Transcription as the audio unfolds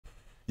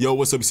Yo,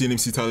 what's up? You see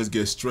MC Tyler. Let's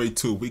get straight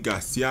to it. We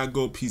got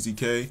Tiago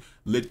PZK,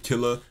 Lit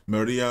Killah,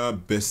 Maria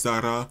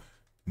Becerra,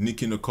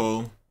 Nicki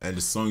Nicole, and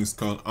the song is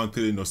called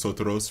Entre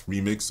Nosotros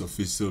Remix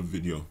Official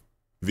Video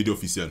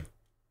Oficial.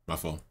 My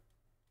fault.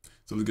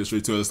 So let's get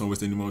straight to it. Let's not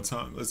waste any more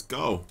time. Let's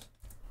go.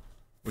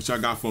 What y'all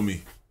got for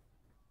me?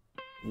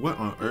 What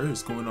on earth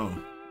is going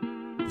on?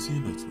 Is he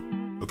in the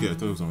toilet? Okay, I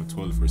thought it was on the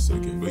toilet for a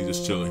second, but he's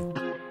just chilling.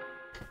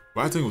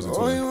 But I think it was on the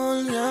toilet.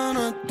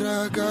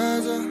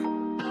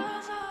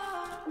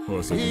 Hold on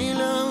a second. Y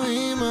la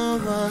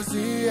vimos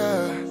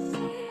vacía.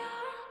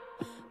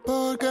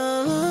 Por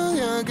cada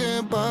día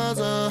que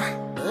pasa,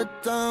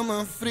 está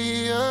más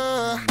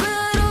fría.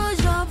 Pero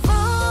ya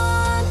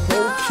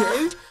falta.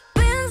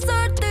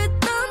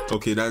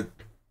 Okay, that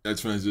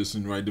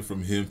transition right there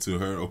from him to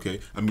her. Okay,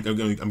 I'm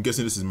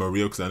guessing this is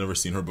Maria because I've never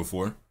seen her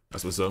before.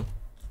 That's what's up.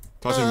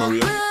 Talk to me,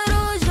 Maria.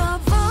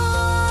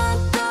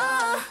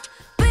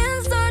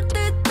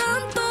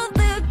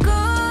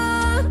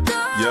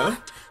 Yeah.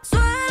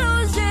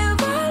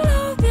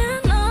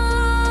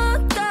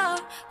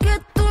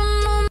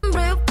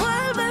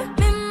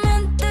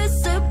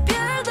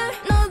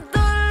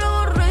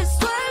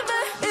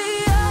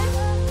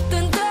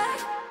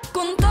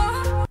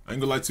 I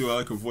ain't gonna lie to you, I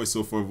like her voice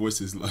so far. Her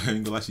voice is like, I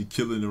ain't gonna lie, she's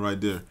killing it right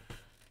there.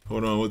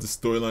 Hold on, what's the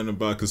storyline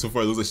about? Because so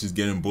far it looks like she's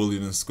getting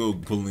bullied in school.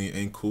 Bullying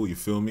ain't cool, you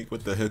feel me?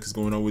 What the heck is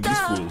going on with these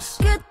fools?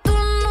 Look at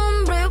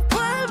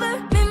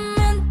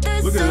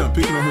them,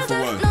 picking on her for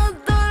what?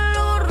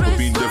 For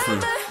being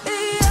different.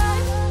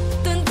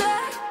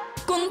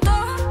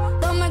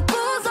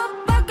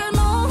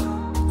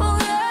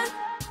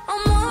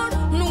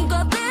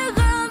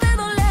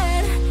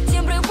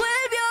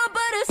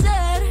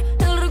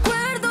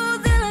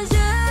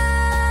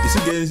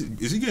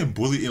 Is he getting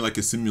bullied in like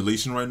a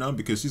simulation right now?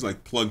 Because she's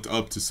like plugged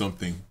up to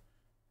something.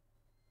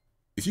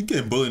 If you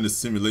get bullied in a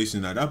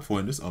simulation at that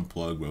point, just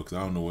unplug, bro. Because I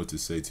don't know what to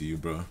say to you,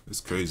 bro.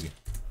 It's crazy.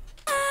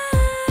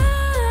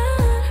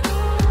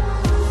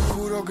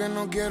 Juro que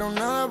no quiero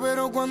nada,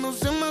 pero cuando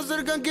se me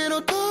acerca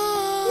quiero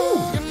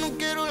todo. Que no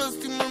quiero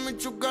lastimarme,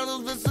 chocar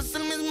dos veces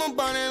el mismo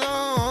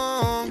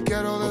paredón.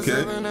 Quiero de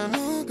ese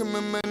veneno que me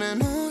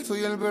envenenó.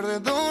 Soy el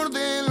perdedor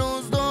de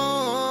los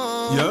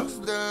dos. Yeah.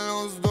 De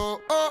los dos.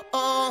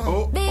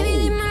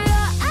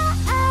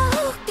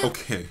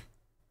 Okay.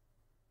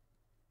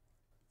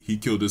 He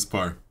killed this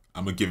part.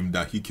 I'm gonna give him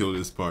that. He killed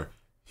this part.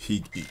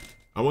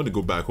 I want to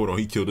go back. Hold on.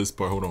 He killed this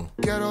part. Hold on.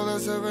 Yeah. Then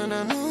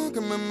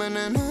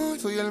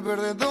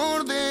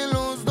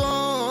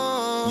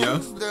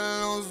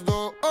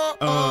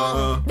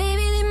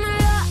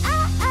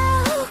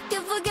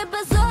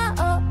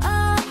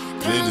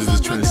there's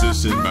this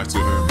transition back to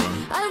her, bro.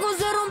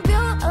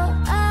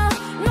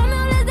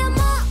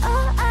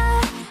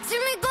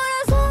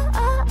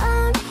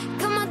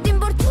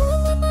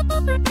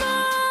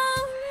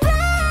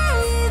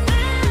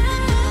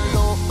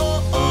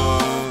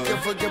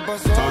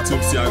 Talk to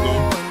him, Tiago.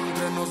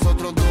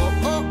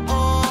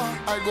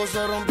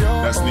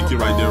 That's Nicki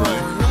right there,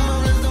 right?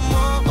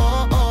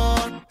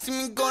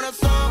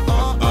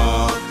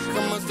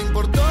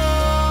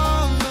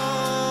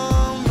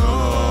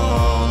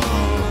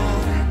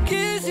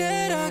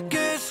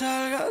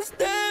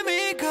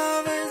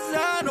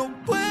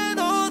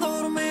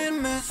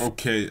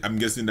 Okay, I'm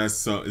guessing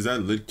that's is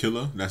that Lit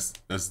Killah?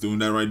 That's doing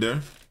that right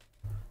there?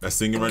 That's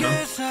singing right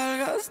now?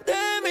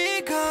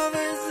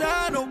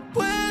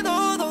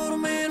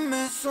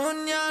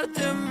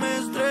 Soñarte me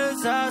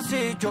estresa.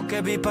 Si yo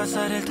que vi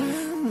pasar el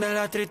tren de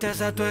la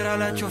tristeza, tú eras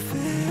la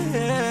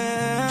chofer.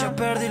 Ya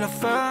perdí la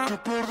fe. Y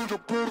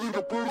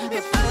me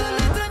duele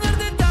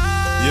extrañarte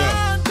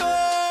tanto.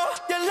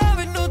 Ya la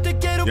vez no te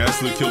quiero ver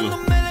cuando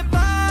me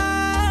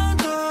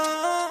levanto.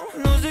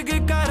 No sé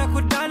qué carajo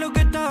era lo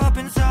que estaba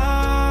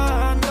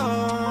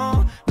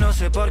pensando. No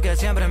sé por qué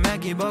siempre me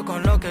equivoco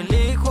en lo que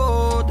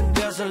elijo. Tendría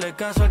que hacerle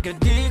caso al que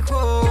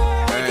dijo.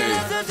 Que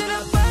la se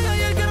la paga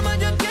y el karma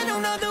ya tiene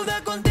una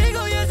deuda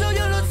contigo y eso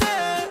yo lo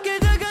sé. Que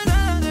ya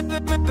ganas de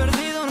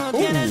perdido no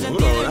tiene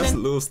sentido. Hold on, that's a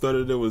little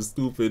stutter that was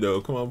stupid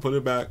though. Come on, put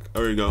it back.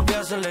 There we go.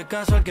 Hacerle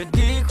caso al que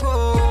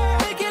dijo.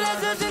 Que la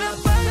se la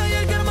paga y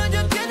el karma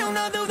ya tiene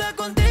una deuda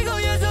contigo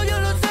y eso yo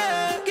lo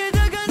sé. Que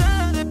ya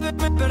ganas de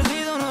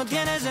perdido no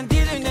tiene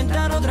sentido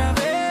intentar otra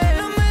vez.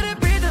 No me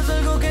repitas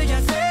algo que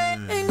ya sé.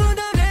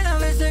 Incontable las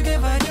veces que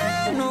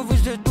fallé. No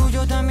fuiste tú,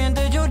 yo también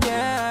te lloré.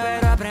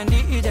 Pero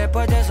aprendí y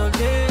después te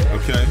solté.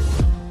 Okay.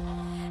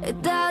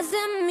 Estás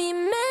en mi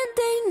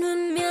mente y no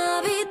en mi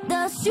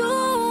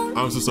habitación.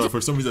 I'm so sorry.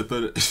 For some reason, I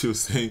thought she was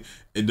saying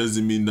it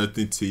doesn't mean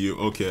nothing to you.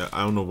 Okay,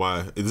 I don't know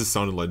why. It just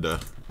sounded like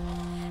that.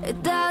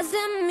 Estás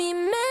en mi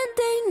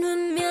mente y no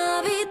en mi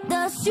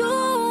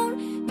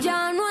habitación.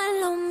 Ya no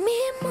es lo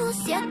mismo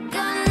si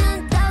acá no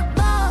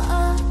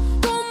estaba.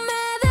 Tú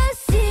me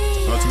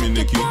decías. Talk to me,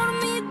 Nicki.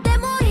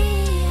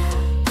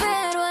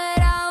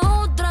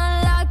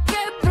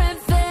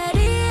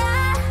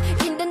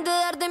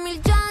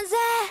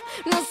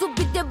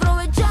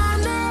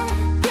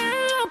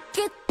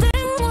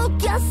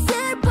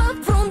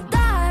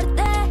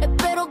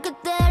 Espero que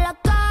te dé la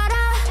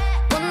cara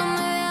cuando me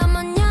vea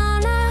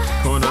mañana.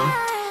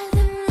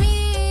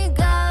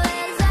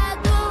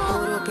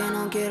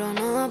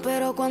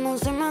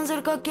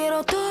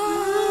 quiero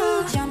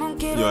todo. Ya no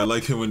quiero. Yo, I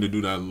like it when they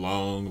do that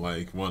long,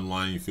 like one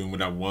line, you feel me?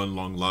 With that one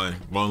long line,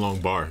 one long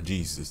bar.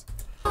 Jesus.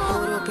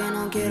 Juro que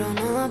no quiero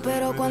nada,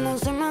 pero cuando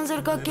se me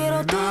acerca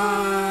quiero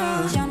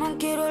todo. Ya no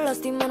quiero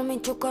lastimarme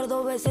y chocar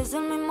 2 veces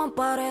el mismo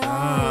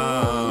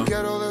paredón.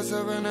 Quiero de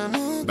ese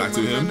veneno. Back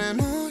to him.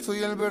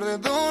 Soy el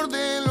perdedor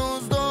de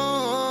los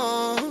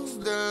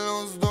dos, de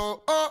los dos.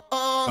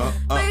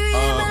 Baby,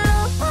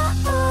 dímelo,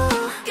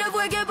 ¿qué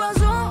fue que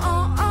pasó?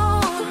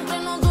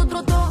 Entre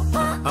nosotros dos,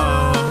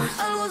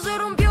 algo se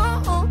rompió.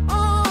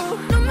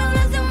 No me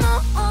hables de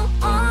amor,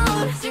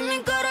 sin mi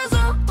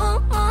corazón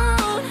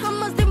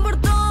jamás te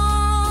importó.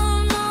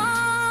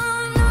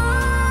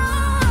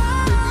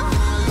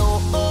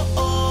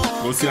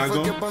 Go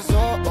Tiago. ¿Qué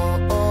pasó?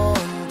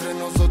 Entre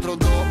nosotros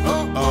dos,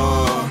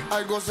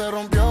 algo se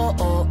rompió.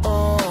 No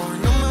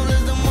me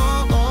hables de amor.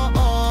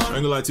 I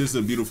ain't gonna lie to you, it's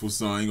a beautiful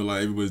song. I ain't gonna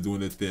lie, everybody's doing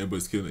their thing, but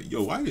it's killing it.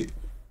 Yo, why are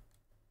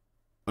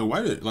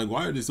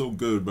they so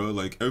good, bro?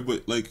 Like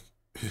everybody, like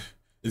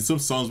in some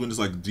songs when there's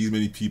like these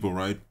many people,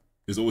 right?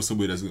 There's always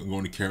somebody that's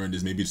going to carry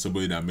this. Maybe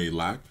somebody that may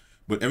lack,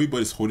 but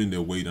everybody's holding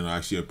their weight, and I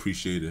actually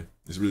appreciate it.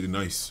 It's really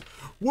nice.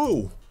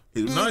 Whoa,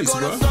 it's nice,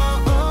 bro.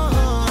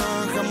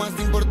 Jamás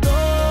te importó.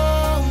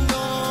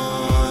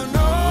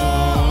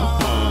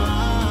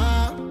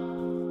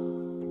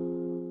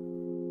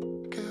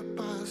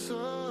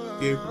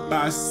 ¿Qué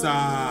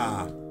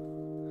pasa?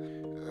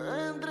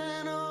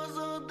 Entre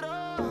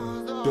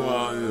nosotros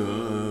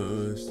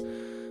Dos.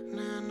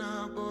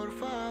 Nena, por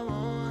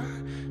favor,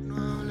 no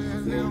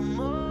hables de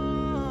amor.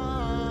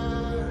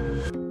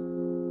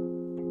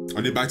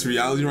 Are they back to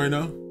reality right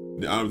now?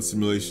 They're out of the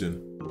simulation.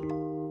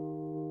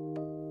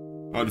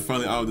 Oh, they're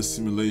finally out of the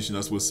simulation.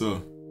 That's what's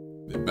up.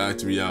 They're back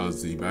to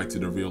reality, back to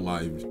the real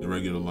life, the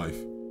regular life.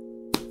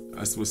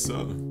 That's what's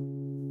up.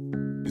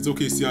 It's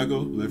okay, Tiago.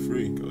 Let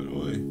free. Go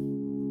away.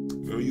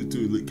 Girl, you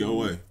too.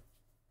 Go away.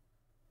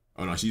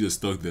 Oh no, she just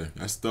stuck there.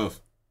 That's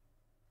tough.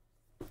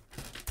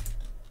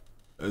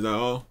 Is that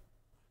all?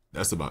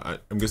 That's about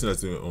it. I'm guessing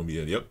that's gonna be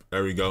it. Yep,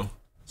 there we go.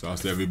 Shout out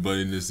to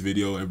everybody in this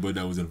video, everybody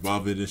that was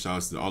involved in it. Shout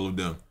out to all of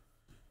them.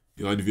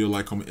 If you like the video,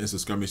 like, comment, and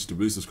subscribe. Make sure to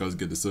really subscribe to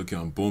get the sub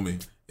count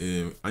booming.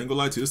 And I ain't gonna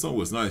lie to you, this song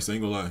was nice. I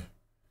ain't gonna lie.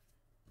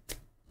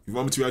 If you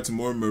want me to react to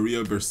more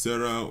Maria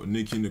Becerra,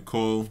 Nicki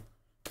Nicole,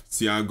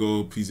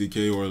 Tiago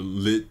PZK, or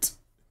Lit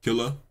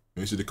Killah,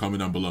 make sure to comment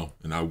down below,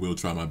 and I will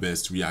try my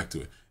best to react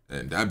to it.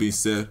 And that being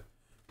said,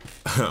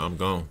 I'm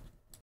gone.